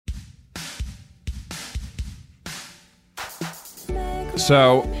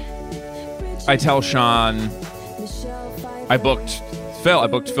So I tell Sean I booked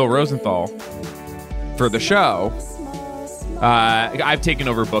Phil Rosenthal for the show. I've taken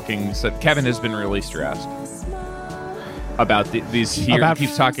over bookings. Kevin has been really stressed about these here. About he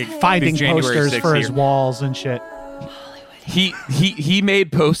keeps talking finding January posters 6th for his here. walls and shit. He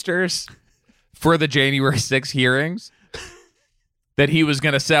made posters for the January 6th hearings that he was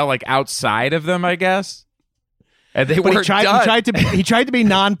going to sell like outside of them, I guess. And they But weren't done. he tried to be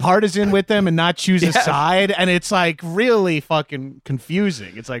nonpartisan with them and not choose a side, and it's like really fucking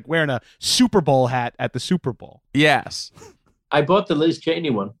confusing. It's like wearing a Super Bowl hat at the Super Bowl. Yes. I bought the Liz Cheney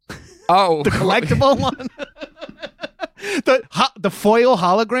one. Oh, The collectible one? The foil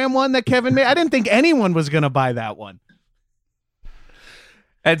hologram one that Kevin made? I didn't think anyone was going to buy that one.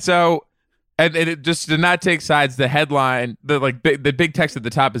 And so, and it just did not take sides. The headline, the big text at the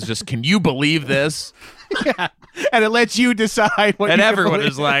top is just, "Can you believe this?" Yeah. And it lets you decide what And you can everyone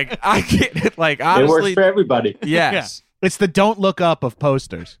believe. is like, "I can't." Like, It honestly, works for everybody. yes. Yeah. It's the don't look up of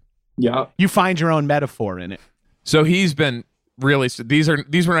posters. Yeah. You find your own metaphor in it. So he's been really. These were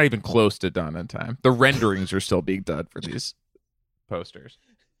not even close to done in time. The renderings are still being done for these posters.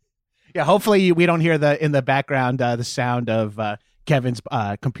 Yeah, hopefully we don't hear in the background the sound of Kevin's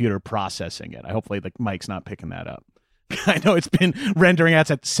computer processing it. Hopefully the mic's not picking that up. I know it's been rendering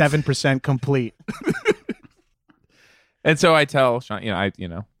out at 7% complete. And so I tell Sean,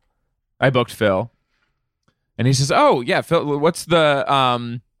 I booked Phil, and he says, "Oh yeah, Phil, what's the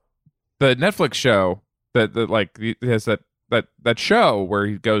Netflix show that like he has that show where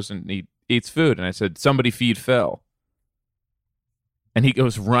he goes and he eats food?" And I said, "Somebody feed Phil," and he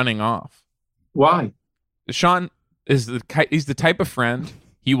goes running off. Why? Sean is he's the type of friend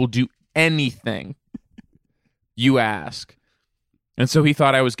he will do anything you ask, and so he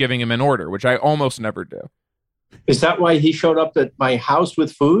thought I was giving him an order, which I almost never do. Is that why he showed up at my house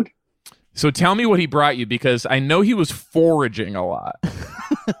with food? So tell me what he brought you, because I know he was foraging a lot.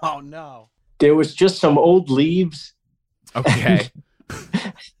 Oh, no. There was just some old leaves Okay.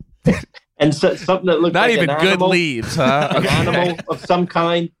 and something that looked Not like even an good animal, leaves, huh? an animal of some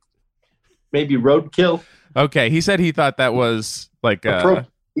kind, maybe roadkill. Okay, he said he thought that was like He thought a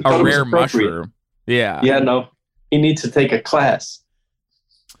it was rare appropriate. mushroom. Yeah. Yeah, no, he needs to take a class.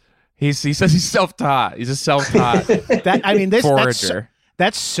 He says he's self-taught. He's a self-taught forager.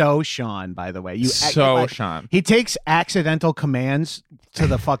 That's so Sean, by the way. Sean. He takes accidental commands to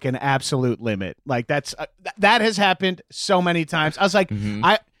the fucking absolute limit. Like that has happened so many times. I was like,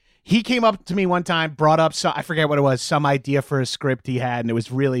 he came up to me one time, brought up I forget what it was, some idea for a script he had, and it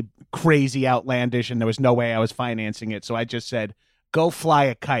was really crazy, outlandish, and there was no way I was financing it. So I just said, "Go fly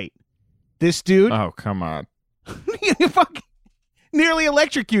a kite." This dude, Oh, come on. he fucking nearly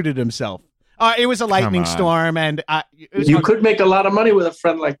electrocuted himself. It was a lightning on. storm, and You could make a lot of money with a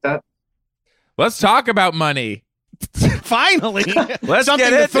friend like that. Let's talk about money. finally Let's something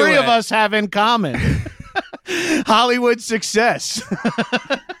get the into three of it. us have in common. Hollywood success.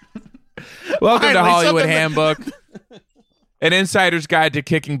 Welcome to Finally, Hollywood something Handbook, an insider's guide to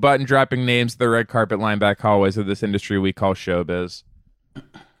kicking butt and dropping names to the red carpet line back hallways of this industry we call showbiz.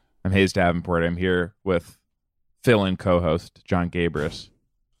 I'm Hayes Davenport. I'm here with Phil and co-host John Gabris.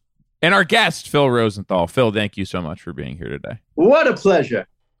 And our guest, Phil Rosenthal. Phil, thank you so much for being here today. What a pleasure.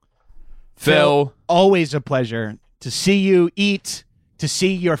 Phil, Always a pleasure to see you eat, to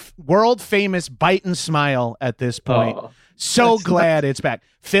see your world famous bite and smile at this point. Oh, So that's glad it's back.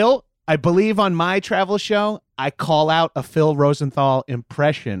 Phil, I believe on my travel show, I call out a Phil Rosenthal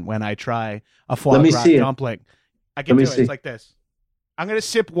impression when I try a foie Let me gras see it. dumpling. I can Let me do it. see. It's like this. I'm going to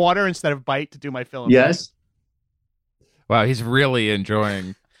sip water instead of bite to do my Phil impression. Yes. wow, he's really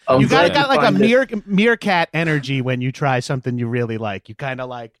enjoying. I'm You glad got like a find it. meerkat energy when you try something you really like. You kind of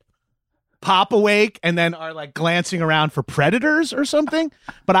like pop awake and then are like glancing around for predators or something.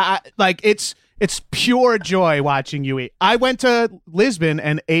 But I like it's pure joy watching you eat. I went to Lisbon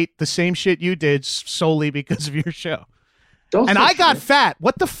and ate the same shit you did solely because of your show. Don't And say I got shit. fat.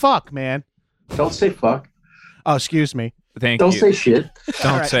 What the fuck, man? Don't say fuck. Oh, excuse me. Thank Don't you. say shit. Don't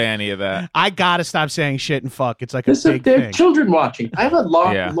All right. say any of that. I gotta stop saying shit and fuck. It's like a Listen, big there are thing. children watching. I have a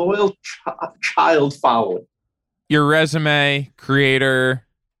Yeah. loyal child following. Your resume, creator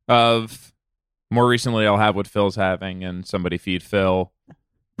of, more recently, I'll Have What Phil's Having and Somebody Feed Phil.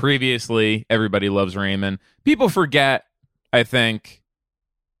 Previously, Everybody Loves Raymond. People forget, I think,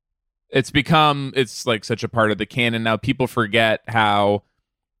 it's like such a part of the canon now. People forget how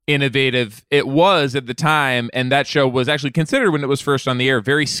innovative it was at the time, and that show was actually considered, when it was first on the air,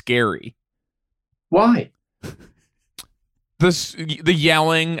 very scary. Why? The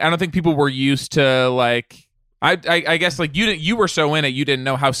yelling, I don't think people were used to, like, I guess like you were so in it, you didn't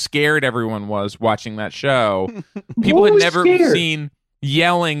know how scared everyone was watching that show. People Who had was never scared? seen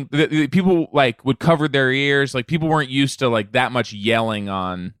yelling. People like would cover their ears. Like people weren't used to like that much yelling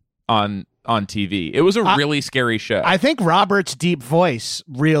on TV. It was a really scary show. I think Robert's deep voice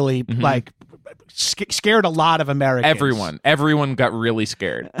really like scared a lot of Americans. Everyone got really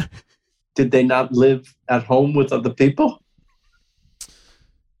scared. Did they not live at home with other people?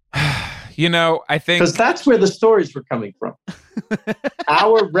 You know, I think Because that's where the stories were coming from.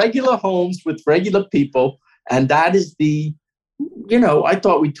 Our regular homes with regular people. And that is I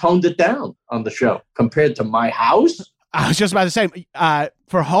thought we toned it down on the show compared to my house. I was just about to say,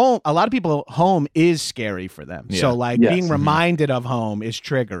 for home, a lot of people, home is scary for them. Yeah. So, like, Yes. being reminded of home is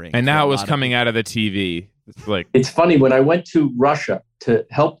triggering. and for now a it was lot of coming out of the TV. It's like It's funny, when I went to Russia to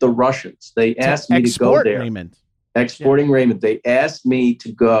help the Russians, they people. asked me to go export there. Raymond. Exporting Raymond. They asked me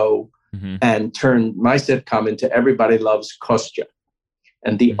to go and turn my sitcom into Everybody Loves Kostya.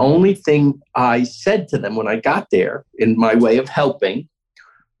 And the only thing I said to them when I got there, in my way of helping,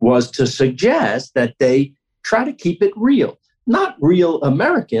 was to suggest that they try to keep it real. Not real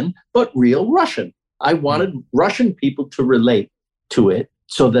American, but real Russian. I wanted Russian people to relate to it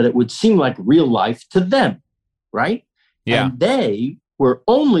so that it would seem like real life to them, right? Yeah. And they were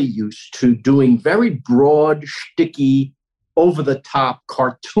only used to doing very broad, shticky, over-the-top,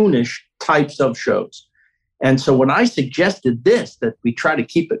 cartoonish types of shows. And so when I suggested this, that we try to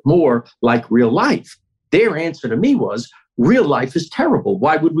keep it more like real life, their answer to me was, real life is terrible.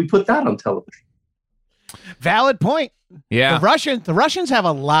 Why would we put that on television? Valid point. yeah. The Russians have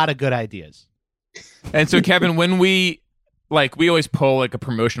a lot of good ideas. And so, Kevin, when we always pull like a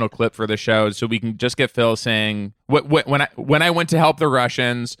promotional clip for the show, so we can just get Phil saying, when I went to help the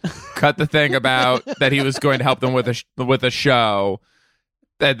Russians, cut the thing about that he was going to help them with a show.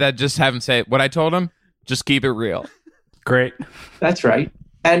 That just have him say what I told him. Just keep it real. Great. That's right.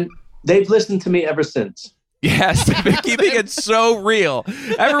 And they've listened to me ever since. Yes, they've been keeping it so real.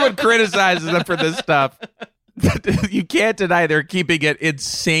 Everyone criticizes them for this stuff. You can't deny they're keeping it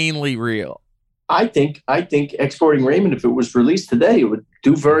insanely real. I think Exporting Raymond, if it was released today, it would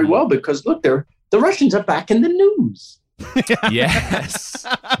do very well because look, the Russians are back in the news. Yes.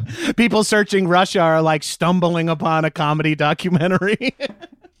 People searching Russia are like stumbling upon a comedy documentary.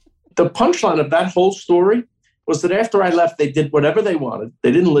 The punchline of that whole story was that after I left, they did whatever they wanted.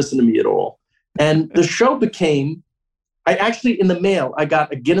 They didn't listen to me at all. And the show became, in the mail, I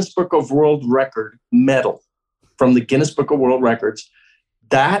got a Guinness Book of World Record medal from the Guinness Book of World Records.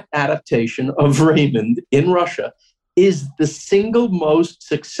 That adaptation of Raymond in Russia is the single most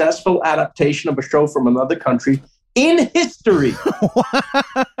successful adaptation of a show from another country in history.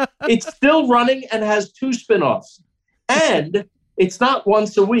 It's still running and has 2 spinoffs. And it's not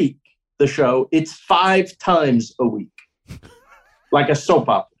once a week, the show. It's 5 times a week. Like a soap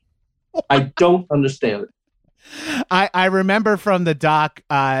opera. I don't understand it. I remember from the doc,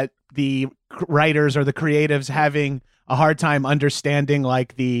 the writers or the creatives having a hard time understanding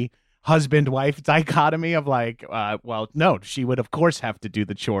like the husband-wife dichotomy of like, well, no, she would of course have to do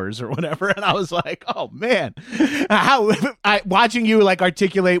the chores or whatever. And I was like, oh man, watching you like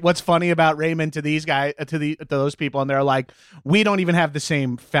articulate what's funny about Raymond to these guys, to those people, and they're like, we don't even have the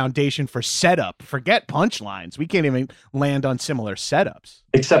same foundation for setup. Forget punchlines. We can't even land on similar setups.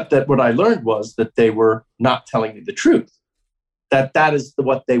 Except that what I learned was that they were not telling me the truth. That is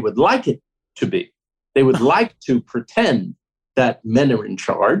what they would like it to be. They would like to pretend that men are in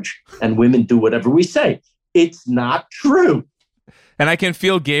charge and women do whatever we say. It's not true. And I can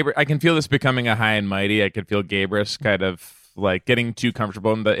feel I can feel this becoming a high and mighty. I can feel Gabrus kind of like getting too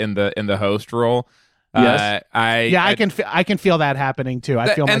comfortable in the host role. Yes. I can feel that happening too.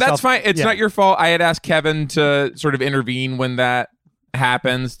 I feel, and myself, that's fine. It's yeah. not your fault. I had asked Kevin to sort of intervene when that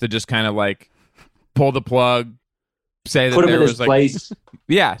happens, to just kind of like pull the plug, say that Put him there in was his like, place.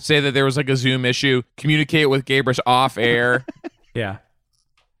 yeah, say that there was like a Zoom issue, communicate with Gabrus off air. Yeah.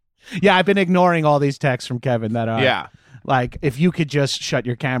 Yeah, I've been ignoring all these texts from Kevin that are Yeah. like, if you could just shut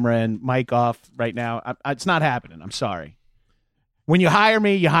your camera and mic off right now. It's not happening. I'm sorry. When you hire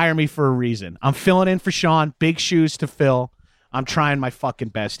me for a reason. I'm filling in for Sean. Big shoes to fill. I'm trying my fucking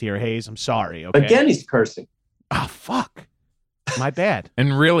best here, Hayes. I'm sorry. Okay. Again, he's cursing. Oh, fuck. My bad.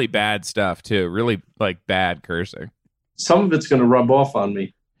 And really bad stuff too. Really like bad cursing. Some of it's going to rub off on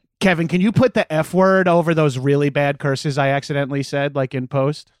me. Kevin, can you put the F word over those really bad curses I accidentally said, like in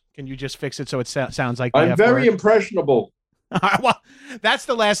post? Can you just fix it so it sounds like the I'm F very word? impressionable. Well, that's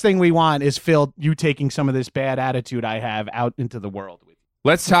the last thing we want is Phil, you taking some of this bad attitude I have out into the world with you.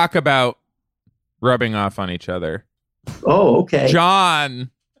 Let's talk about rubbing off on each other. Oh, okay.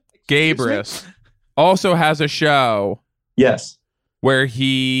 John Gabrus also has a show Yes. where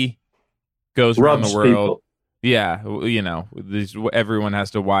he goes around Rubs the world. people. Yeah, everyone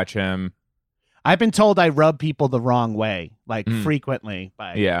has to watch him. I've been told I rub people the wrong way, like frequently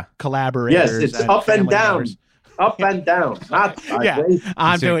by collaborators. Yes, it's and up and family down. members. Up and down. Not sideways.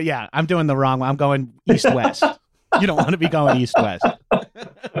 I'm doing the wrong way. I'm going east-west. You don't want to be going east-west.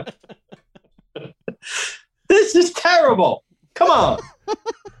 This is terrible. Come on.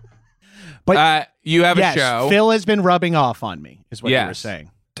 But you have yes, a show. Phil has been rubbing off on me, is what you were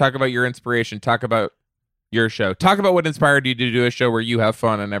saying. Talk about your inspiration. Talk about your show. Talk about what inspired you to do a show where you have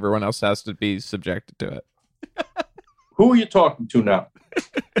fun and everyone else has to be subjected to it. Who are you talking to now?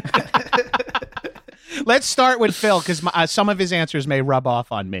 Let's start with Phil, because some of his answers may rub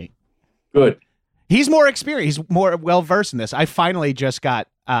off on me. Good. He's more experienced. He's more well-versed in this. I finally just got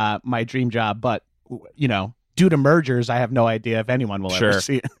my dream job, but, due to mergers, I have no idea if anyone will ever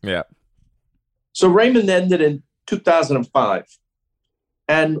see it. Yeah. So Raymond ended in 2005.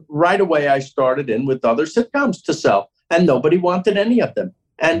 And right away, I started in with other sitcoms to sell, and nobody wanted any of them.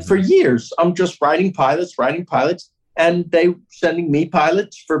 And for years, I'm just writing pilots, and they sending me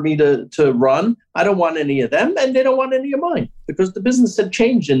pilots for me to run. I don't want any of them, and they don't want any of mine, because the business had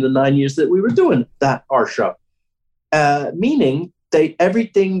changed in the 9 years that we were doing our show. Meaning,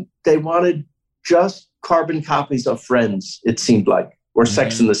 everything they wanted just carbon copies of Friends, it seemed like, or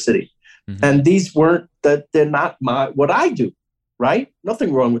Sex in the City. And these they're not what I do. Right?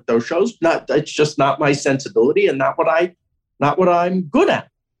 Nothing wrong with those shows. It's just not my sensibility and not what I'm good at.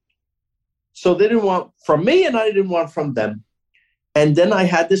 So they didn't want from me and I didn't want from them. And then I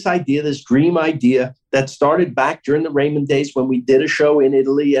had this dream idea that started back during the Raymond days when we did a show in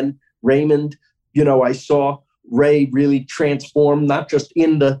Italy, and Raymond, I saw Ray really transform, not just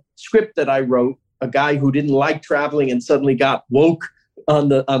in the script that I wrote, a guy who didn't like traveling and suddenly got woke on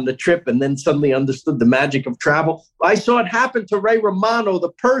the trip and then suddenly understood the magic of travel. I saw it happen to Ray Romano, the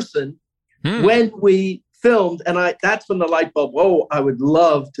person, when we filmed. And that's when the light bulb, I would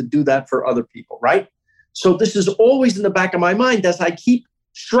love to do that for other people, right? So this is always in the back of my mind as I keep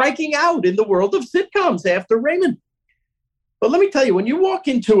striking out in the world of sitcoms after Raymond. But let me tell you, when you walk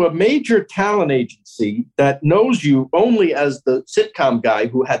into a major talent agency that knows you only as the sitcom guy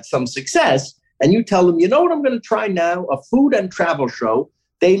who had some success, and you tell them, you know what I'm going to try now? A food and travel show.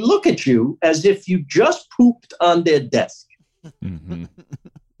 They look at you as if you just pooped on their desk.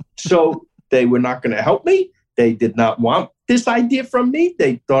 So they were not going to help me. They did not want this idea from me.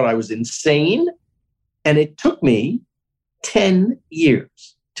 They thought I was insane. And it took me 10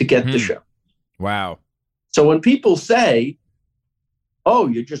 years to get the show. Wow. So when people say, oh,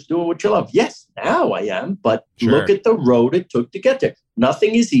 you're just doing what you love. Yes, now I am. But look at the road it took to get there.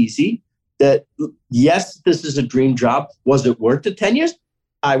 Nothing is easy. Yes, this is a dream job. Was it worth the 10 years?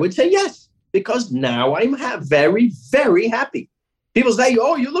 I would say yes, because now I'm very, very happy. People say,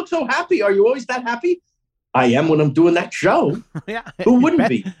 oh, you look so happy. Are you always that happy? I am when I'm doing that show. Yeah, who wouldn't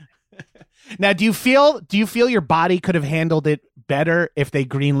be? Now, do you feel your body could have handled it better if they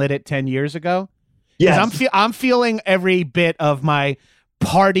greenlit it 10 years ago? Yes. I'm feeling every bit of my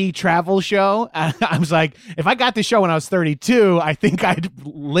party travel show. I was like, if I got the show when I was 32, I think I'd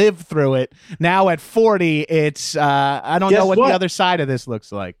live through it. Now at 40, it's I don't know what the other side of this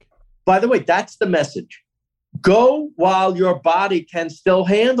looks like. By the way, that's the message. Go while your body can still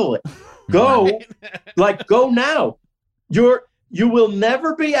handle it. Go, go now. You will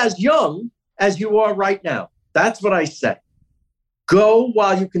never be as young as you are right now. That's what I say. Go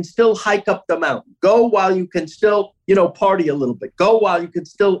while you can still hike up the mountain. Go while you can still, party a little bit. Go while you can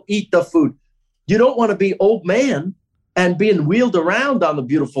still eat the food. You don't want to be old man and being wheeled around on the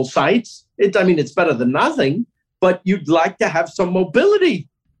beautiful sights. It's better than nothing, but you'd like to have some mobility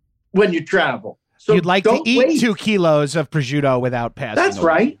when you travel. So you'd like to eat 2 kilos of prosciutto without passing. That's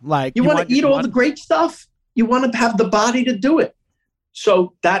away. Right. You want to eat all the great stuff. You want to have the body to do it.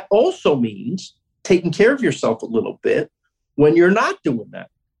 So that also means taking care of yourself a little bit when you're not doing that.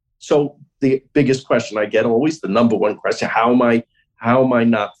 So the biggest question I get, always the number one question, how am I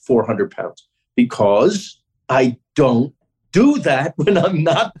not 400 pounds? Because I don't do that when I'm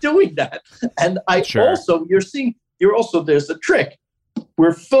not doing that. And also, there's a trick.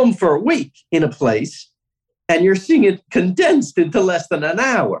 We're filmed for a week in a place and you're seeing it condensed into less than an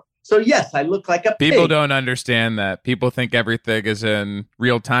hour. So yes, I look like a pig. People don't understand that. People think everything is in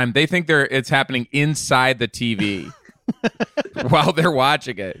real time. They think it's happening inside the TV while they're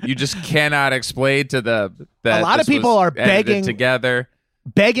watching it. You just cannot explain to them that a lot of people are begging together.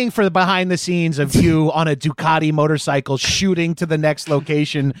 begging for the behind the scenes of you on a Ducati motorcycle shooting to the next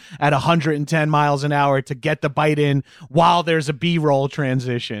location at 110 miles an hour to get the bite in while there's a B-roll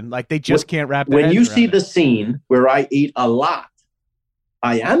transition. Like they just can't wrap their When heads you around see it. the scene where I eat a lot,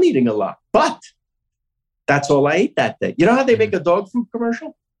 I am eating a lot, but that's all I ate that day. You know how they make a dog food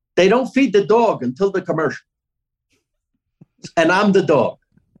commercial? They don't feed the dog until the commercial. And I'm the dog.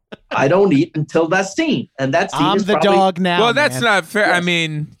 I don't eat until that scene. And that scene I'm is the probably, dog now. Well, that's man. not fair. I Yes.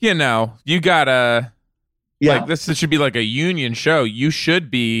 mean, you know, you gotta yeah. like this should be like a union show. You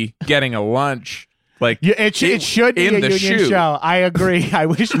should be getting a lunch. Like It should be in a the union shoe. show. I agree. I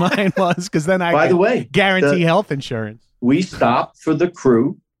wish mine was because then I By could the way, guarantee health insurance. we stop for the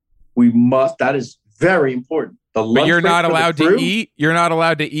crew. We must. That is very important. The But lunch you're break not for the allowed crew, to eat. You're not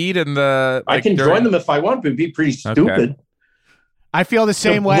allowed to eat in the. I like, can during- join them if I want, but it'd be pretty stupid. I feel the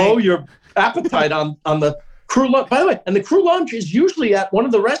same to way. blow your appetite on the crew lunch. By the way, and the crew lunch is usually at one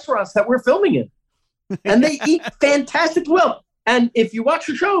of the restaurants that we're filming in, and they eat fantastic well. And if you watch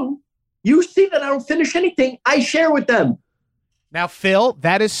the show, you see that I don't finish anything. I share with them. Now, Phil,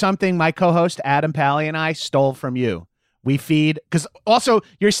 that is something my co-host Adam Pally and I stole from you. We feed because also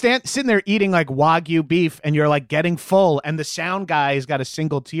you're sitting there eating like Wagyu beef and you're like getting full and the sound guy has got a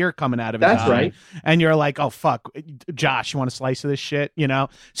single tear coming out of his That's eye. right. And you're like, oh, fuck, Josh, you want a slice of this shit? You know?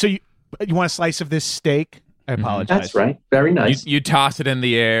 So you want a slice of this steak? I apologize. That's right. Very nice. You toss it in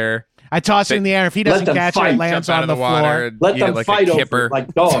the air. I toss it in the air. If he doesn't them catch fight, it, lands jump out on of the water. floor. And Let eat them it like fight a over kipper. it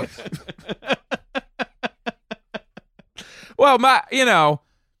like dogs. Well,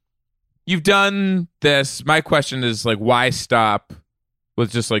 you've done this. My question is like, why stop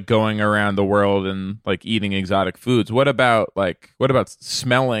with just like going around the world and like eating exotic foods? What about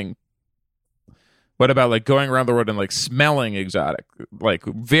smelling? What about like going around the world and like smelling exotic, like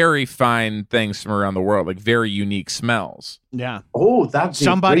very fine things from around the world, like very unique smells? Yeah. Oh, that'd be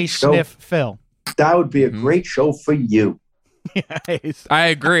Somebody a great show. sniff Phil. That would be a Mhm. great show for you. Yes. I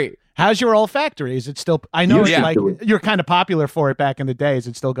agree. How's your olfactory? Is it still? I know You it's should like do it. you're kind of popular for it back in the day. Is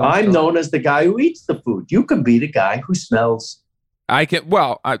it still going? I'm strong? known as the guy who eats the food. You could be the guy who smells. I can.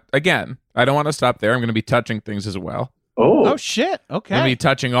 Well, again, I don't want to stop there. I'm going to be touching things as well. Oh shit! I'm going to be Okay.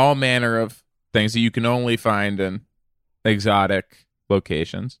 touching all manner of things that you can only find in exotic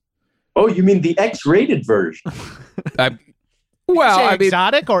locations. Oh, you mean the X-rated version? Well, Say I mean,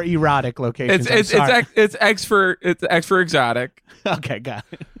 exotic or erotic locations. it's X for exotic. Okay, got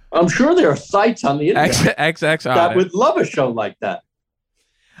it. I'm sure there are sites on the internet X that exotic. would love a show like that.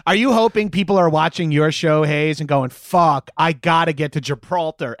 Are you hoping people are watching your show, Hayes, and going, "Fuck, I gotta get to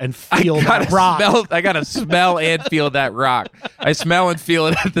Gibraltar and feel that rock," I gotta smell and feel that rock. I smell and feel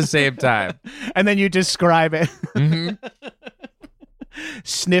it at the same time. and then you describe it, Mhm.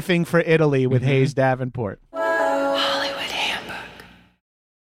 sniffing for Italy with Hayes Davenport.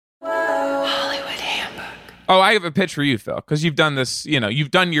 Oh, I have a pitch for you, Phil, because you've done this.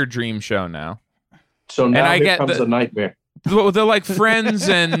 You've done your dream show now. So now I here get comes the- a nightmare. The like Friends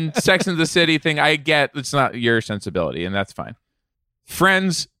and Sex and the City thing. I get it's not your sensibility, and that's fine.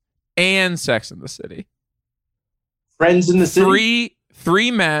 Friends and Sex and the City. Friends in the city. Three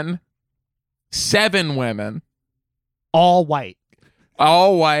men, 7 women, All white.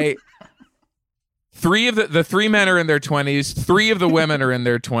 all white. 3 of the 3 men are in their 20s. 3 of the women are in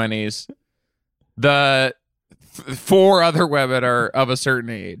their 20s. The 4 other women are of a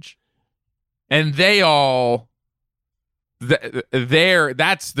certain age, and they all.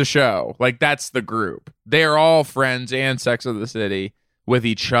 That's the show. Like that's the group. They're all Friends and Sex of the City with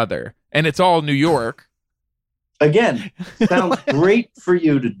each other, and it's all New York. Again, sounds great for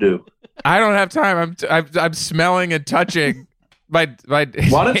you to do. I don't have time. I'm smelling and touching. My Why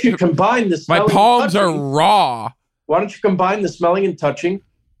don't you combine the my smelling and palms are touching? raw. Why don't you combine the smelling and touching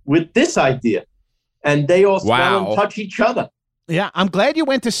with this idea? And they all smell Wow. and touch each other. Yeah, I'm glad you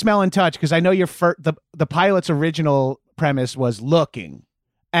went to smell and touch because I know your the pilot's original premise was looking,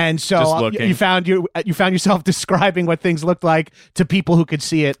 and Just so looking. you found yourself describing what things looked like to people who could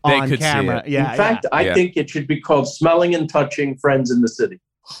see it They on could see camera. it. Yeah, In fact, I Yeah. think it should be called Smelling and Touching Friends in the City.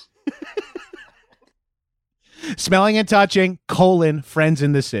 yeah. Smelling and touching, friends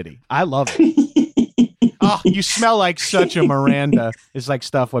in the city. I love it. Oh, you smell like such a Miranda. It's like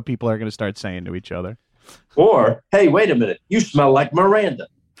stuff what people are going to start saying to each other. Or, hey, wait a minute. You smell like Miranda.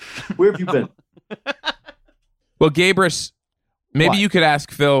 Where have you been? Well, Gabrus, maybe What? you could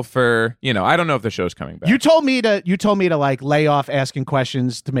ask Phil for. I don't know if the show's coming back. You told me to like lay off asking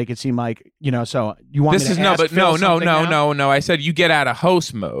questions to make it seem like so you want This me is to no, ask but Phil something now? no. I said you get out of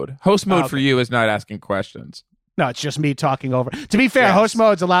host mode. Host mode Oh, for okay. you is not asking questions. No, it's just me talking over. To be fair, Yes. host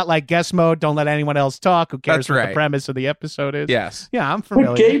mode's a lot like guest mode. Don't let anyone else talk. Who cares That's what right. the premise of the episode is? Yes. Yeah, I'm But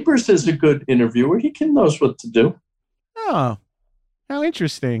familiar. Gabers is a good interviewer. He knows what to do. Oh, how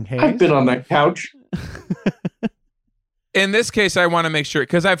interesting, Hayes. I've been on that couch. In this case, I want to make sure,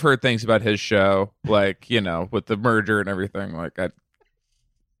 because I've heard things about his show, like, with the merger and everything. Like,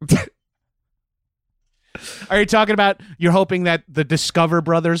 Are you talking about you're hoping that the Discover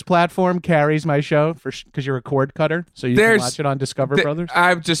Brothers platform carries my show because you're a cord cutter, so you can watch it on Discover Brothers?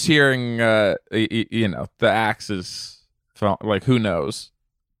 I'm just hearing, the axes, like, who knows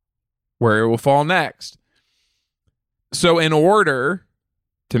where it will fall next. So in order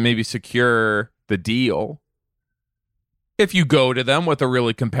to maybe secure the deal, if you go to them with a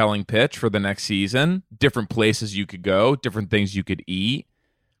really compelling pitch for the next season, different places you could go, different things you could eat,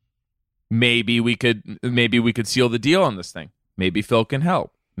 maybe we could seal the deal on this thing. Maybe Phil can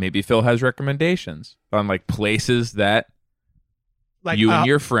help. Maybe Phil has recommendations on like places that Like you and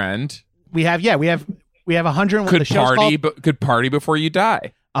your friend we have 101 could the show's called could party before you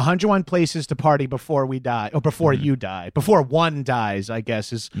die. 101 places to party before we die, or before you die, before one dies, I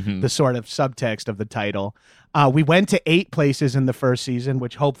guess is the sort of subtext of the title. We went to 8 places in the first season,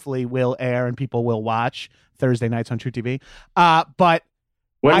 which hopefully will air and people will watch Thursday nights on True TV. But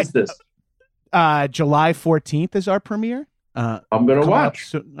When's this? July 14th is our premiere. I'm going to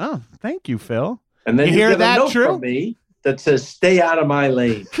watch. Oh, thank you, Phil. And then You you hear get that, a note True? from me that says, "Stay out of my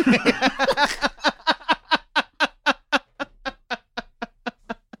lane."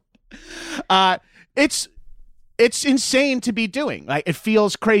 It's insane to be doing. Like, it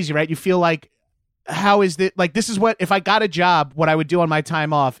feels crazy, right? You feel like, how is this? Like, this is what, if I got a job, what I would do on my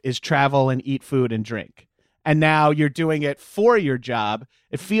time off is travel and eat food and drink. And now you're doing it for your job.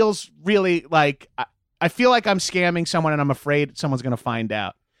 It feels really like, I feel like I'm scamming someone and I'm afraid someone's going to find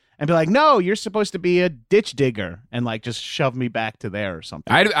out and be like, no, you're supposed to be a ditch digger, and like just shove me back to there or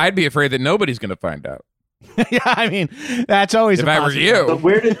something. I'd be afraid that nobody's going to find out. Yeah, I mean, that's always If a I were possibility. you. So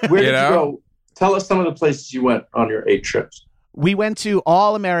where did you know? go? Tell us some of the places you went on your 8 trips. We went to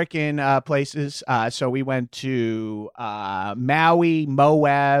all American places. So we went to Maui,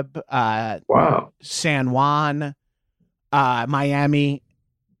 Moab, Wow. San Juan, Miami,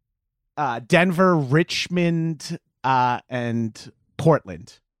 Denver, Richmond, and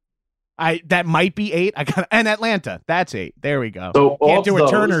Portland. That might be 8. And Atlanta. That's 8. There we go. So Can't of do a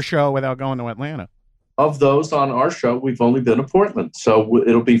those- Turner show without going to Atlanta. Of those on our show, we've only been to Portland. So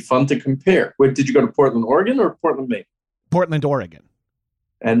it'll be fun to compare. Wait, did you go to Portland, Oregon or Portland, Maine? Portland, Oregon.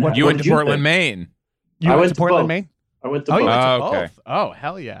 And You what went did to Portland, think? Maine. You I went went to to Portland, both. Maine? I went to Oh, you both. went to Oh, both. okay. Oh,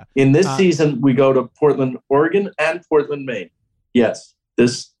 hell yeah. In this Uh, season, we go to Portland, Oregon and Portland, Maine. Yes.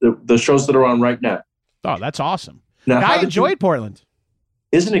 The shows that are on right now. Oh, that's awesome. Now, how I did you- enjoyed Portland.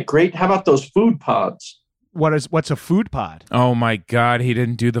 Isn't it great? How about those food pods? What's a food pod? Oh my God, he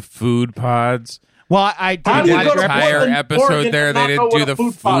didn't do the food pods. Well, I How did do you watch go to Entire Portland, episode Oregon, there, and they not know didn't what do a the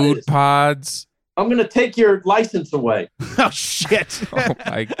food pod food is? pods. I'm going to take your license away. Oh shit! Oh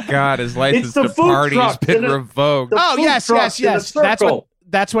my God, his license the to food party has truck been in a- revoked. The Oh, food yes, trucks in a yes. That's circle.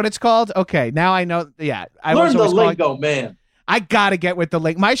 That's what it's called. Okay, now I know. Yeah, I Learn was the always calling- lingo, man. I gotta get with the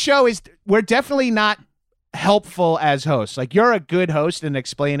link. My show is. We're definitely not helpful as hosts. Like, you're a good host in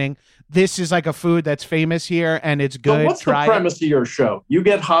explaining this is like a food that's famous here and it's So good. what's the Try it. premise of your show? You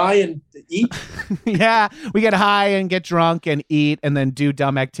get high and eat? Yeah, we get high and get drunk and eat and then do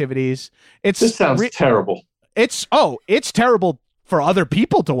dumb activities. It's This sounds terrible. it's terrible for other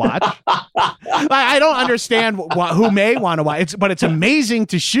people to watch. I don't understand who may want to watch. But it's amazing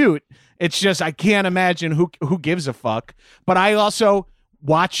to shoot. It's just I can't imagine who gives a fuck. But I also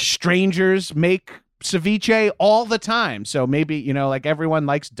watch strangers make ceviche all the time. So maybe like everyone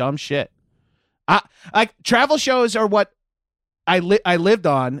likes dumb shit. Like travel shows are what I lived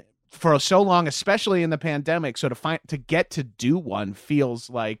on for so long, especially in the pandemic. So to get to do one feels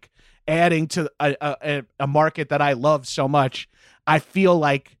like adding to a market that I love so much. I feel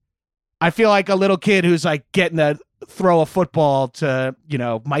like a little kid who's like getting to throw a football to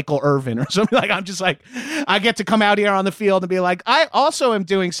Michael Irvin or something. Like, I'm just like, I get to come out here on the field and be like, I also am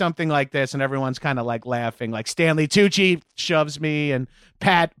doing something like this, and everyone's kind of like laughing. Like Stanley Tucci shoves me and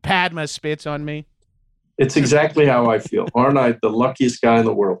Padma spits on me. It's exactly how I feel. Aren't I the luckiest guy in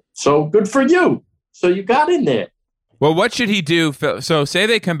the world? So good for you. So you got in there. Well, what should he do? So say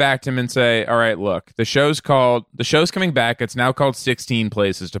they come back to him and say, all right, look, the show's coming back. It's now called 16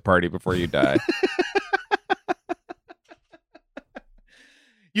 Places to Party Before You Die.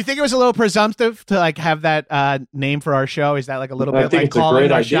 You think it was a little presumptive to like have that name for our show? Is that like a little bit like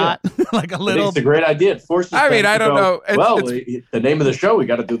calling our shot? Like a little. It's a great idea. It forces. I mean, I don't know. The name of the show. We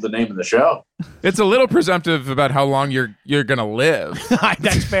got to do the name of the show. It's a little presumptive about how long you're gonna live.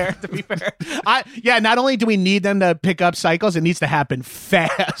 That's fair. To be fair, not only do we need them to pick up cycles, it needs to happen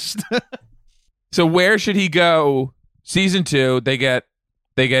fast. So where should he go? Season 2, they get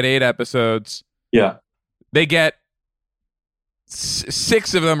 8 episodes. Yeah, they get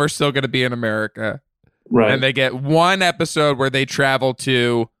 6 of them are still going to be in America. Right. And they get 1 episode where they travel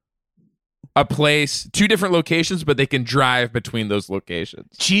to a place, 2 different locations, but they can drive between those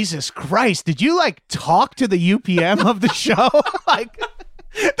locations. Jesus Christ. Did you like talk to the UPM of the show? Like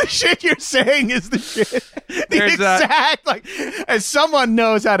the shit you're saying is the shit. Like, as someone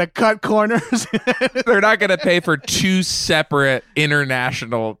knows how to cut corners. They're not going to pay for 2 separate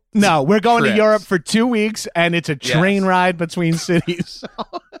international. No, we're going trips. to Europe for 2 weeks, and it's a train ride between cities.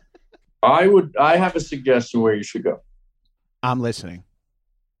 I have a suggestion where you should go. I'm listening.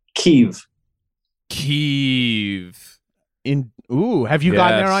 Kyiv. Have you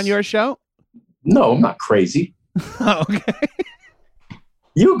gone there on your show? No, I'm not crazy. Okay.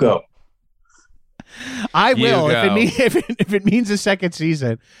 You go. I will. If it means a second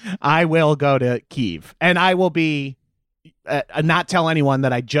season, I will go to Kyiv, and I will be not tell anyone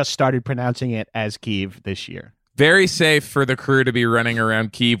that I just started pronouncing it as Kyiv this year. Very safe for the crew to be running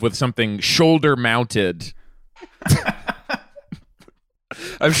around Kyiv with something shoulder mounted.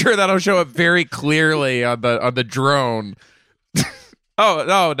 I'm sure that'll show up very clearly on the drone. Oh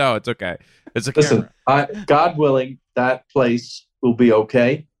no, it's okay. It's a Listen, camera. God willing, that place will be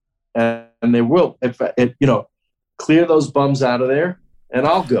okay, and they will. If clear those bums out of there, and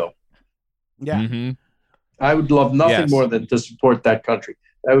I'll go. Yeah, mm-hmm. I would love nothing more than to support that country.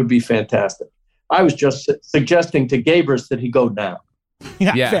 That would be fantastic. I was just suggesting to Gabers that he go now.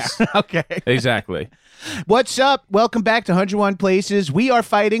 Yeah, yes. Fair. Okay. Exactly. What's up? Welcome back to 101 Places. We are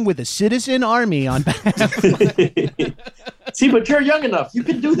fighting with a citizen army on See, but you're young enough. You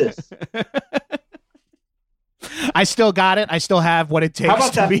can do this. I still got it. I still have what it takes. How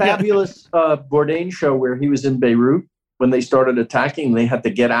about that fabulous Bourdain show where he was in Beirut when they started attacking? They had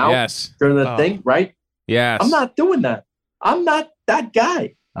to get out during the thing, right? Yes. I'm not doing that. I'm not that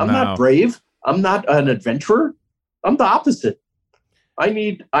guy. I'm not brave. I'm not an adventurer. I'm the opposite. I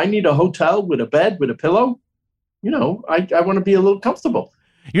need a hotel with a bed, with a pillow. I want to be a little comfortable.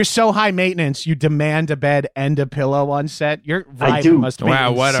 You're so high maintenance. You demand a bed and a pillow on set. Your I do. Must be wow,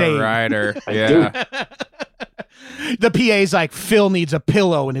 insane. what a rider! Yeah. The PA's like, Phil needs a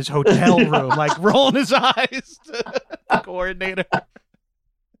pillow in his hotel room, like rolling his eyes to the coordinator.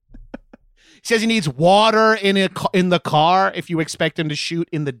 He says he needs water in the car if you expect him to shoot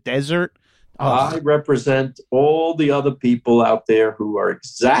in the desert. Oh. I represent all the other people out there who are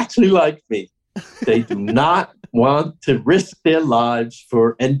exactly like me. They do not want to risk their lives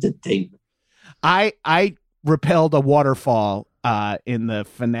for entertainment. I repelled a waterfall in the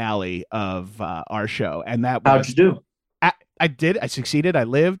finale of our show, and that was, how'd you do? I did. I succeeded. I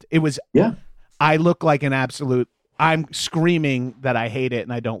lived. It was I look like an absolute. I'm screaming that I hate it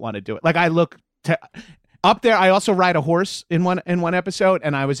and I don't want to do it. Like I look up there. I also ride a horse in one episode,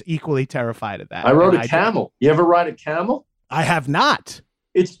 and I was equally terrified of that. I rode a camel. You ever ride a camel? I have not.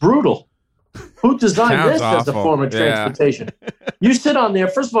 It's brutal. Who designed Sounds this as a awful. form of transportation? You sit on there.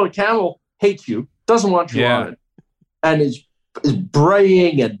 First of all, a camel hates you, doesn't want you on it, and is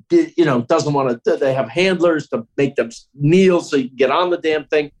braying and doesn't want to. They have handlers to make them kneel so you can get on the damn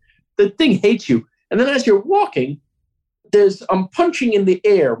thing. The thing hates you, and then as you're walking, I'm punching in the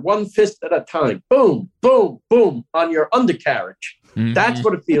air, one fist at a time. Boom, boom, boom on your undercarriage. Mm-hmm. That's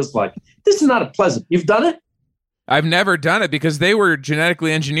what it feels like. This is not a pleasant. You've done it? I've never done it because they were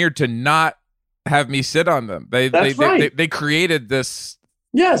genetically engineered to not have me sit on them. They created this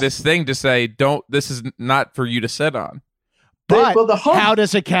thing to say, don't. This is not for you to sit on. But how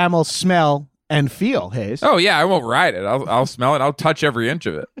does a camel smell and feel, Hayes? Oh yeah, I won't ride it. I'll smell it. I'll touch every inch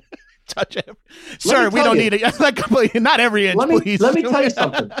of it. Touch it, sir. We don't need it. Not every inch, please. Let me tell you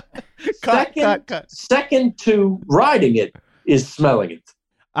something. Cut. Second to riding it is smelling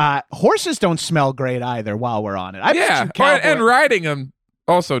it. Horses don't smell great either. While we're on it, and riding them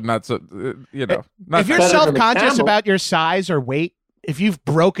also not so. Not if you're self-conscious about your size or weight, if you've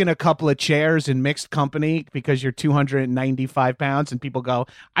broken a couple of chairs in mixed company because you're 295 pounds and people go,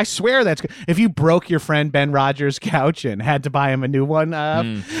 I swear that's good. If you broke your friend Ben Rogers' couch and had to buy him a new one,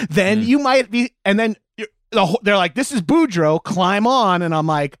 then you might be, and then they're like, this is Boudreaux, climb on. And I'm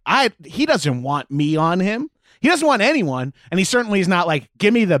like, he doesn't want me on him. He doesn't want anyone, and he certainly is not like,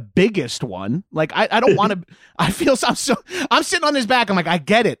 give me the biggest one. Like, I don't want to. I'm sitting on his back. I'm like, I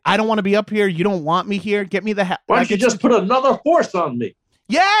get it. I don't want to be up here. You don't want me here. Get me the hell. Why don't you just put another horse on me?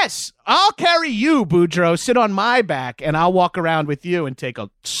 Yes, I'll carry you, Boudreaux. Sit on my back, and I'll walk around with you and take a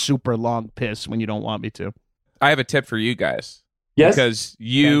super long piss when you don't want me to. I have a tip for you guys. Yes, because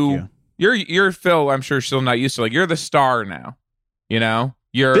you're Phil. I'm sure still not used to, like, you're the star now. You know,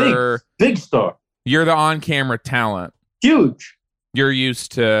 you're big star. You're the on-camera talent. Huge. You're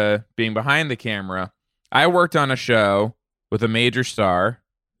used to being behind the camera. I worked on a show with a major star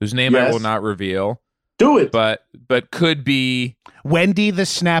whose name I will not reveal. Do it. But could be Wendy the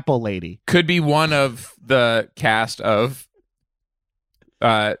Snapple lady. Could be one of the cast of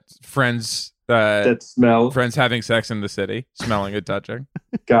Friends that smell. Friends having sex in the city, smelling and touching.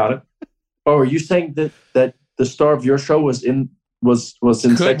 Got it. Oh, are you saying that the star of your show was in Sex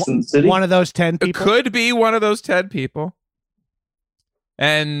and the City? One of those 10 people? It could be one of those 10 people.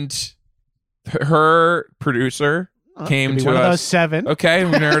 And her producer came to one us. One of those 7. Okay,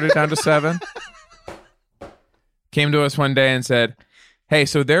 we narrowed it down to 7. Came to us one day and said, hey,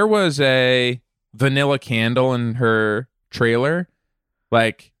 so there was a vanilla candle in her trailer.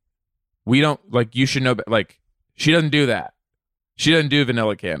 Like, we don't, like, you should know, like, she doesn't do that. She doesn't do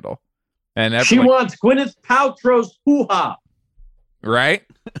vanilla candle. And she wants Gwyneth Paltrow's hoo-ha. Right?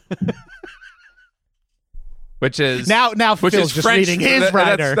 Which is now Phil's just French, reading his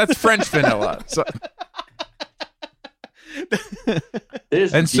writer. That's French vanilla. So.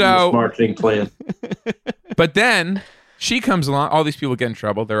 There's and a so marketing plan. But then she comes along. All these people get in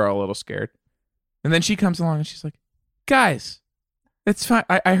trouble. They're all a little scared. And then she comes along and she's like, guys, it's fine.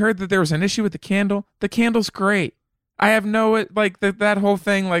 I heard that there was an issue with the candle. The candle's great. I have no, like, that whole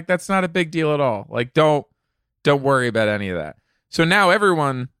thing, like, that's not a big deal at all. Like, don't worry about any of that. So now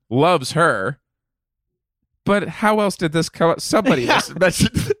everyone loves her. But how else did this come up? Somebody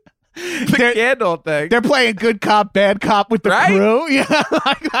mentioned the candle thing. They're playing good cop, bad cop with the crew. Yeah.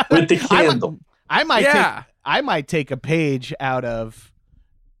 With the candle. I might take a page out of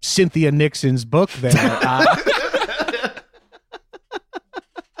Cynthia Nixon's book there.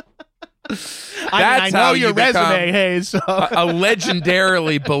 I know your resume, Hayes. So. a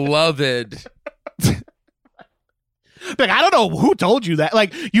legendarily beloved. Like, I don't know who told you that.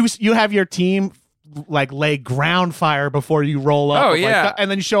 Like, you have your team like lay ground fire before you roll up. Oh yeah, like,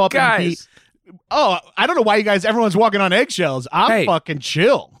 and then you show up and beat. Oh, I don't know why everyone's walking on eggshells. I'm fucking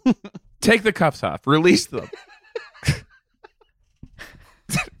chill. Take the cuffs off. Release them.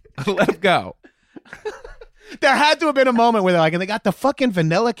 Let them go. There had to have been a moment where they're like, and they got the fucking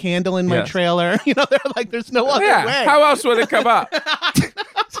vanilla candle in my trailer. You know, they're like, there's no other way. How else would it come up?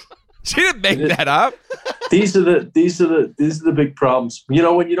 She didn't make that up. These are the big problems. You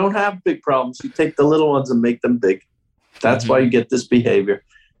know, when you don't have big problems, you take the little ones and make them big. That's why you get this behavior,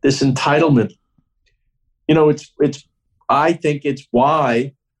 this entitlement. You know, I think it's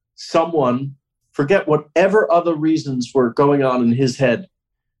why someone, forget whatever other reasons were going on in his head,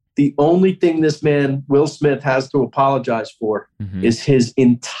 the only thing this man, Will Smith, has to apologize for is his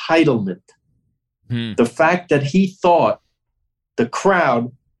entitlement. The fact that he thought the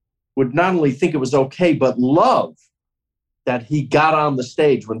crowd would not only think it was okay, but love that he got on the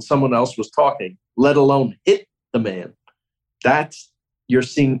stage when someone else was talking, let alone hit the man. You're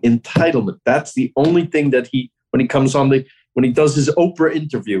seeing entitlement. That's the only thing that when he does his Oprah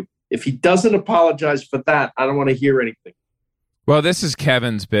interview, if he doesn't apologize for that, I don't want to hear anything. Well, this is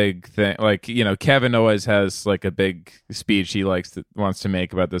Kevin's big thing. Like, you know, Kevin always has like a big speech he wants to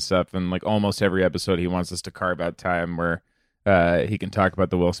make about this stuff. And like almost every episode, he wants us to carve out time where he can talk about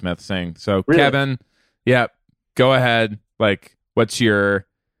the Will Smith thing. So really? Kevin, go ahead. Like, he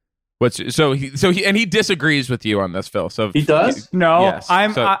disagrees with you on this, Phil. So he does? No, yes.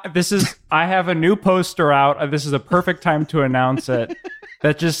 I have a new poster out. This is a perfect time to announce it.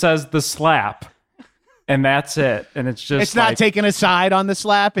 That just says the slap. And that's it. And it's not taking a side on the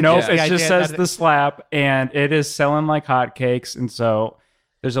slap. Nope, it just says the slap, and it is selling like hotcakes. And so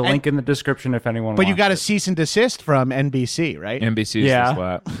there's a link in the description if anyone wants. But you got a cease and desist from NBC, right? NBC's the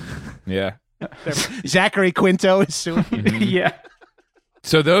slap. Yeah. Zachary Quinto is suing. Yeah.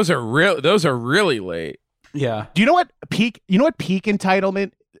 So those are really late. Yeah. Do you know what peak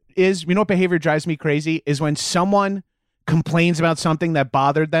entitlement is? You know what behavior drives me crazy is when someone complains about something that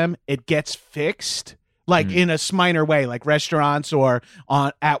bothered them, it gets fixed. Like in a minor way, like restaurants or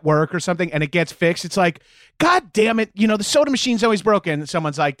at work or something, and it gets fixed. It's like, God damn it, you know, the soda machine's always broken.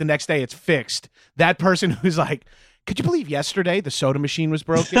 Someone's like, the next day it's fixed. That person who's like, could you believe yesterday the soda machine was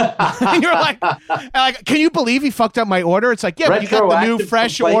broken? And you're like, can you believe he fucked up my order? It's like, yeah, but you got the new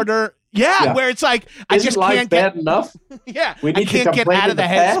fresh order. Yeah, where it's like I Isn't just life can't bad get. enough? Yeah, We I need to can't get complain out in of the the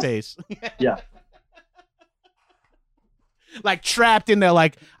past? headspace. Yeah. Like trapped in there.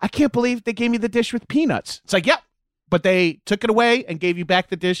 Like I can't believe they gave me the dish with peanuts. It's like, yep, but they took it away and gave you back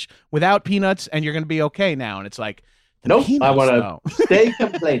the dish without peanuts, and you're gonna be okay now. And it's like, the Nope. I peanuts, want though. to stay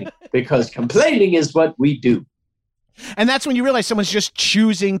complaining because complaining is what we do. And that's when you realize someone's just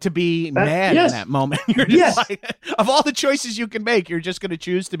choosing to be mad yes. in that moment. You're just Yes. like, of all the choices you can make, you're just going to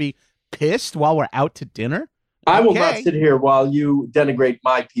choose to be pissed while we're out to dinner. I will not Okay. sit here while you denigrate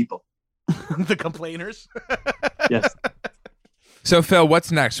my people. The complainers. Yes. So Phil,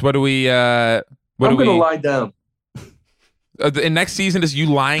 what's next? What do we? I'm going to lie down. The next season is you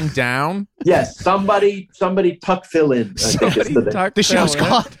lying down. Yes. Somebody tuck Phil in. I think it's the name.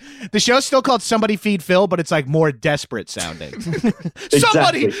 The show's still called Somebody Feed Phil, but it's like more desperate sounding.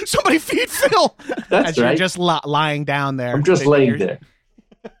 Exactly. Somebody feed Phil. That's As you're right. just lying down there. I'm just laying there.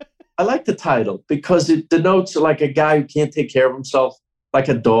 I like the title because it denotes like a guy who can't take care of himself, like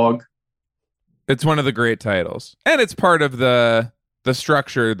a dog. It's one of the great titles, and it's part of the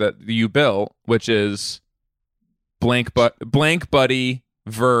structure that you built, which is blank buddy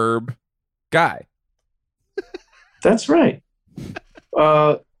verb guy. That's right.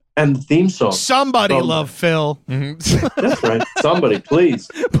 And the theme song. Somebody love Phil. That's right. Somebody, please.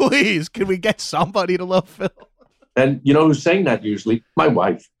 Please, can we get somebody to love Phil? And you know who's saying that usually? My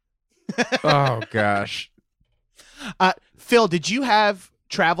wife. Oh gosh. Phil, did you have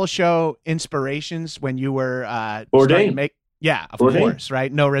travel show inspirations when you were starting to Bourdain. make? Yeah, of Bourdain. course,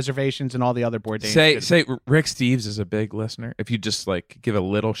 right? No reservations and all the other Bourdain. Say Rick Steves is a big listener. If you just like give a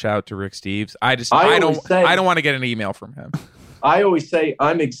little shout to Rick Steves, I always say- don't want to get an email from him. I always say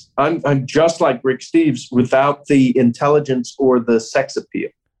I'm just like Rick Steves without the intelligence or the sex appeal.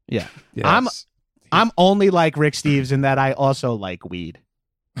 Yeah. Yes. I'm only like Rick Steves in that I also like weed.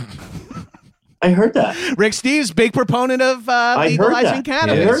 I heard that. Rick Steves, big proponent of heard legalizing that.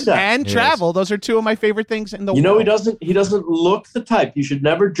 cannabis I heard that. and Yes. travel. Those are two of my favorite things in the You know, world. he doesn't look the type. You should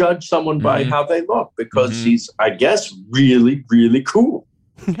never judge someone by Mhm. how they look because Mhm. he's, I guess, really, really cool.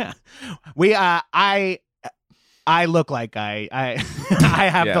 Yeah. We I look like I I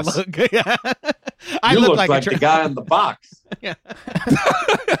have Yes. the look. Yeah. I You look look like, like a the guy on the box.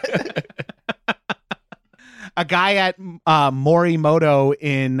 A guy at Morimoto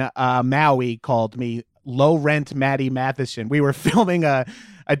in Maui called me low rent Maddie Matheson. We were filming a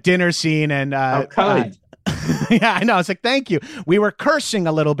dinner scene and How kind. yeah, I know. It's like, thank you. We were cursing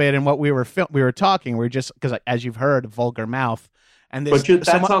a little bit in what we were talking. We were just because, as you've heard, vulgar mouth. And this, But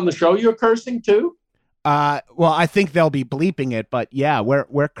that's on the show you're cursing too? well, I think they'll be bleeping it, but yeah,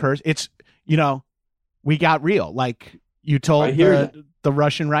 we're cursed. It's, we got real. Like you I told hear the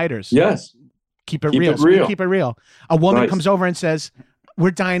Russian writers. Yes. Keep it Keep real. it So we real. keep it real. A woman Nice. comes over and says,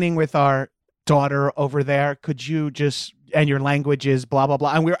 "We're dining with our daughter over there. Could you just, and your language is blah blah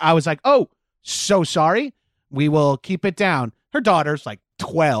blah." And I was like, "Oh, so sorry. We will keep it down." Her daughter's like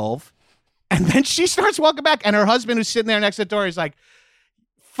 12, and then she starts walking back, and her husband, who's sitting there next to the door, is like,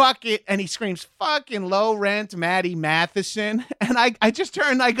 "Fuck it," and he screams, "Fucking low rent, Maddie Matheson." And I just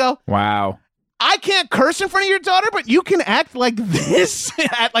turn and I go, Wow. I can't curse in front of your daughter, but you can act like this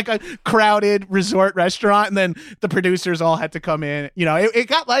at like a crowded resort restaurant. And then the producers all had to come in. It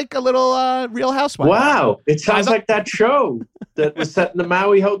got like a little Real Housewife. Wow. It sounds I- like that show that was set in the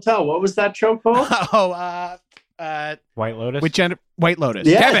Maui Hotel. What was that show called? White Lotus. With White Lotus.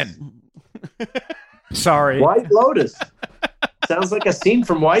 Yes. Kevin. Sorry. White Lotus. Sounds like a scene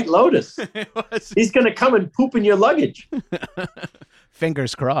from White Lotus. It was. He's going to come and poop in your luggage.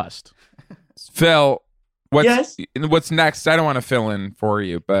 Fingers crossed. Phil, Yes? what's next? I don't want to fill in for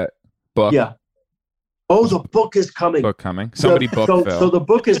you, but book. Yeah. Oh, the book is coming. Book coming. Somebody book so, Phil. So the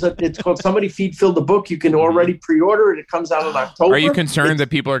book it's called Somebody Feed Phil the Book. You can already pre-order it. It comes out in October. Are you concerned that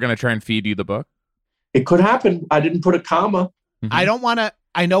people are going to try and feed you the book? It could happen. I didn't put a comma. I don't want to.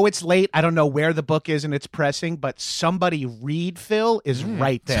 I know it's late. I don't know where the book is and it's pressing, but Somebody Read Phil is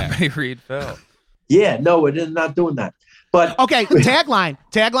right there. Somebody read Phil. Yeah, no, it is not doing that. But Okay, tagline.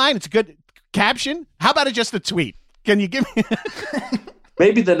 It's a good caption. How about it just a tweet? Can you give me?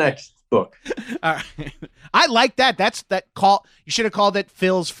 maybe the next book. All right. I like that. You should have called it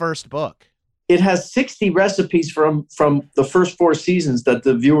Phil's first book. It has 60 recipes from the first 4 seasons that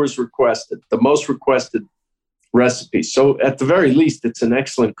the viewers requested, the most requested recipes. So at the very least, it's an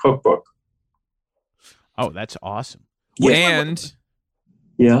excellent cookbook. Oh, that's awesome. Yeah. And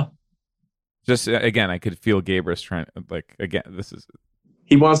Yeah. just again, I could feel Gabrus trying. Like again, this is.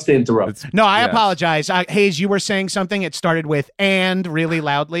 He wants to interrupt. It's, No, I yes. apologize. Hayes, you were saying something. It started with "and" really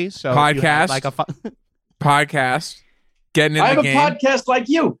loudly. So you had Podcast. like a Podcast. getting in I have the a game. podcast like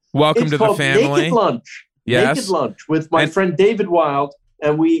you. Welcome It's to the called family. Naked Lunch. Yes. Naked Lunch with my And- friend David Wild,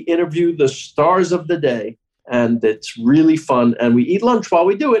 and we interview the stars of the day, and it's really fun. And we eat lunch while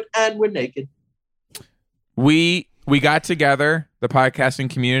we do it, and we're naked. We got together, the podcasting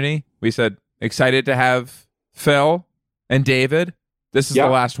community. We said, excited to have Phil and David. This is Yeah.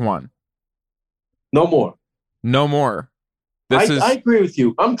 the last one. No more. No more. I This is agree with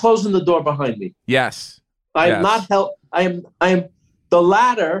you. I'm closing the door behind me. yes. I am Yes. not help. I am the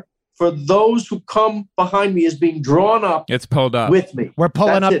ladder for those who come behind me is being drawn up It's pulled up. with me. We're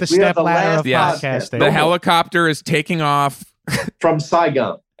pulling That's up it. the We are step the ladder of last podcast. podcasting. No the more. helicopter is taking off. From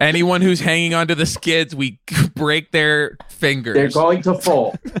Saigon. Anyone who's hanging onto the skids, we break their fingers. They're going to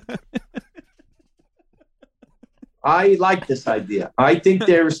fall. I like this idea. I think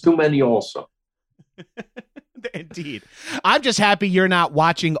there is too many also. Indeed. I'm just happy you're not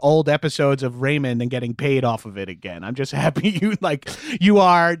watching old episodes of Raymond and getting paid off of it again. I'm just happy you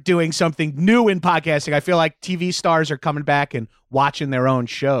are doing something new in podcasting. I feel like TV stars are coming back and watching their own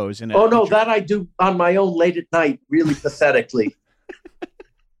shows. And Oh, no, that I do on my own late at night, really pathetically.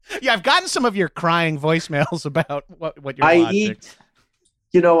 yeah, I've gotten some of your crying voicemails about what you're I watching. eat,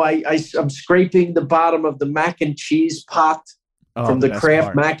 I'm scraping the bottom of the mac and cheese pot Oh, from the best Kraft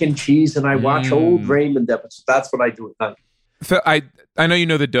part. mac and cheese, and I watch old Raymond episodes. That's what I do at night. Phil, I know you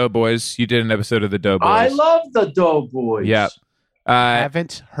know the Doughboys. You did an episode of the Doughboys. I love the Doughboys. Yeah.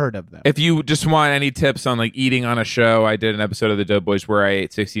 Haven't heard of them. If you just want any tips on like eating on a show, I did an episode of the Doughboys where I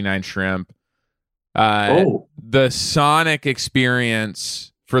ate 69 shrimp. The sonic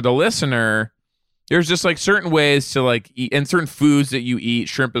experience for the listener, there's just like certain ways to like eat, and certain foods that you eat.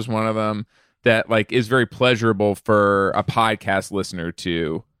 Shrimp is one of them that like is very pleasurable for a podcast listener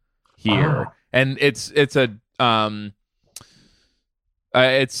to hear. And it's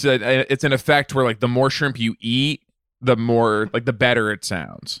an effect where like the more shrimp you eat, the more like the better it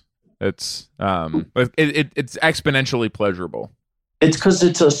sounds. It's it's exponentially pleasurable. It's because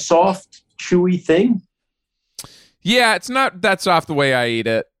it's a soft, chewy thing Yeah, it's not that soft the way I eat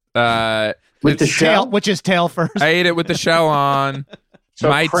it. with the it's shell. Which is tail first. I ate it with the shell on. So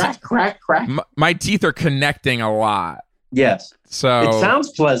my crack. My teeth are connecting a lot. Yes. So It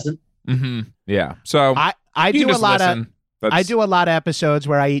sounds pleasant. yeah. So I you do can a just lot listen. of That's- I do a lot of episodes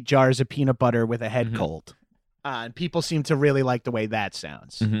where I eat jars of peanut butter with a head cold. And people seem to really like the way that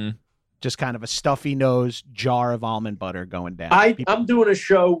sounds. Mhm. Just kind of a stuffy nose jar of almond butter going down. People- I'm doing a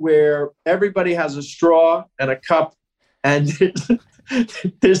show where everybody has a straw and a cup, and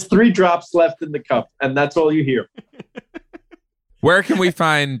there's 3 drops left in the cup, and that's all you hear. Where can we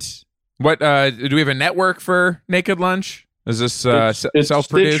find what? Do we have a network for Naked Lunch? Is this It's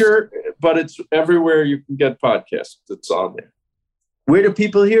self-produced? Stitcher, but it's everywhere you can get podcasts. It's on there. Where do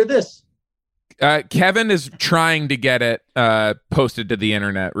people hear this? Kevin is trying to get it posted to the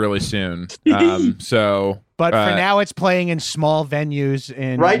internet really soon. So, but for now, it's playing in small venues.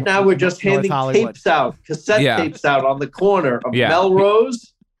 In Right now, we're just North handing Hollywood. tapes out, cassette Yeah. tapes out on the corner of Yeah.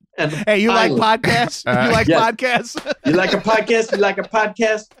 Melrose and Hey, you like Island. podcasts? You like Yes. podcasts? You like a podcast? You like a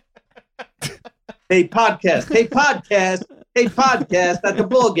podcast? Hey, podcast. Hey, podcast. Hey, podcast at the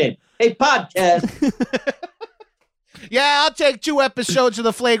ball game. Hey, podcast. Yeah, I'll take 2 episodes of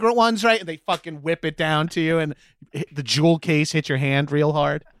the flagrant ones, right? And they fucking whip it down to you, and the jewel case hits your hand real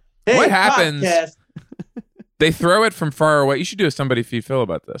hard. Hey, What happens- podcast. they throw it from far away. You should do a Somebody Feed Phil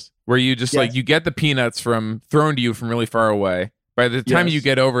about this, where you just Yes. like you get the peanuts from thrown to you from really far away. By the time Yes. you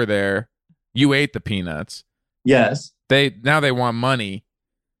get over there, you ate the peanuts. Yes. They want money.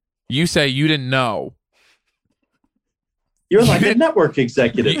 You say you didn't know. You're like a network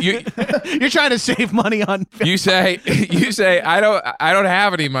executive. You You're trying to save money on. you say I don't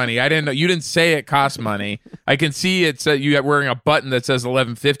have any money. I didn't know. You didn't say it cost money. I can see it said you wearing a button that says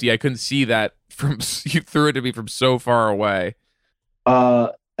 11.50. I couldn't see that from you threw it to me from so far away.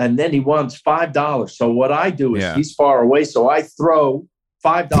 And then he wants $5. So what I do is Yeah. he's far away, so I throw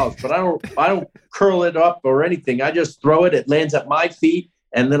 $5, but I don't curl it up or anything. I just throw it. It lands at my feet,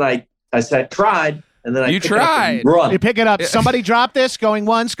 and then I say I tried, and then I You pick it up and tried. run. You pick it up. Somebody dropped this, going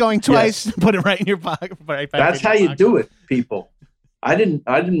once, going twice, put it right in your pocket. Right back That's in your how you pocket. do it, people. I didn't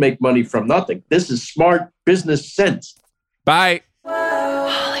make money from nothing. This is smart business sense. Bye.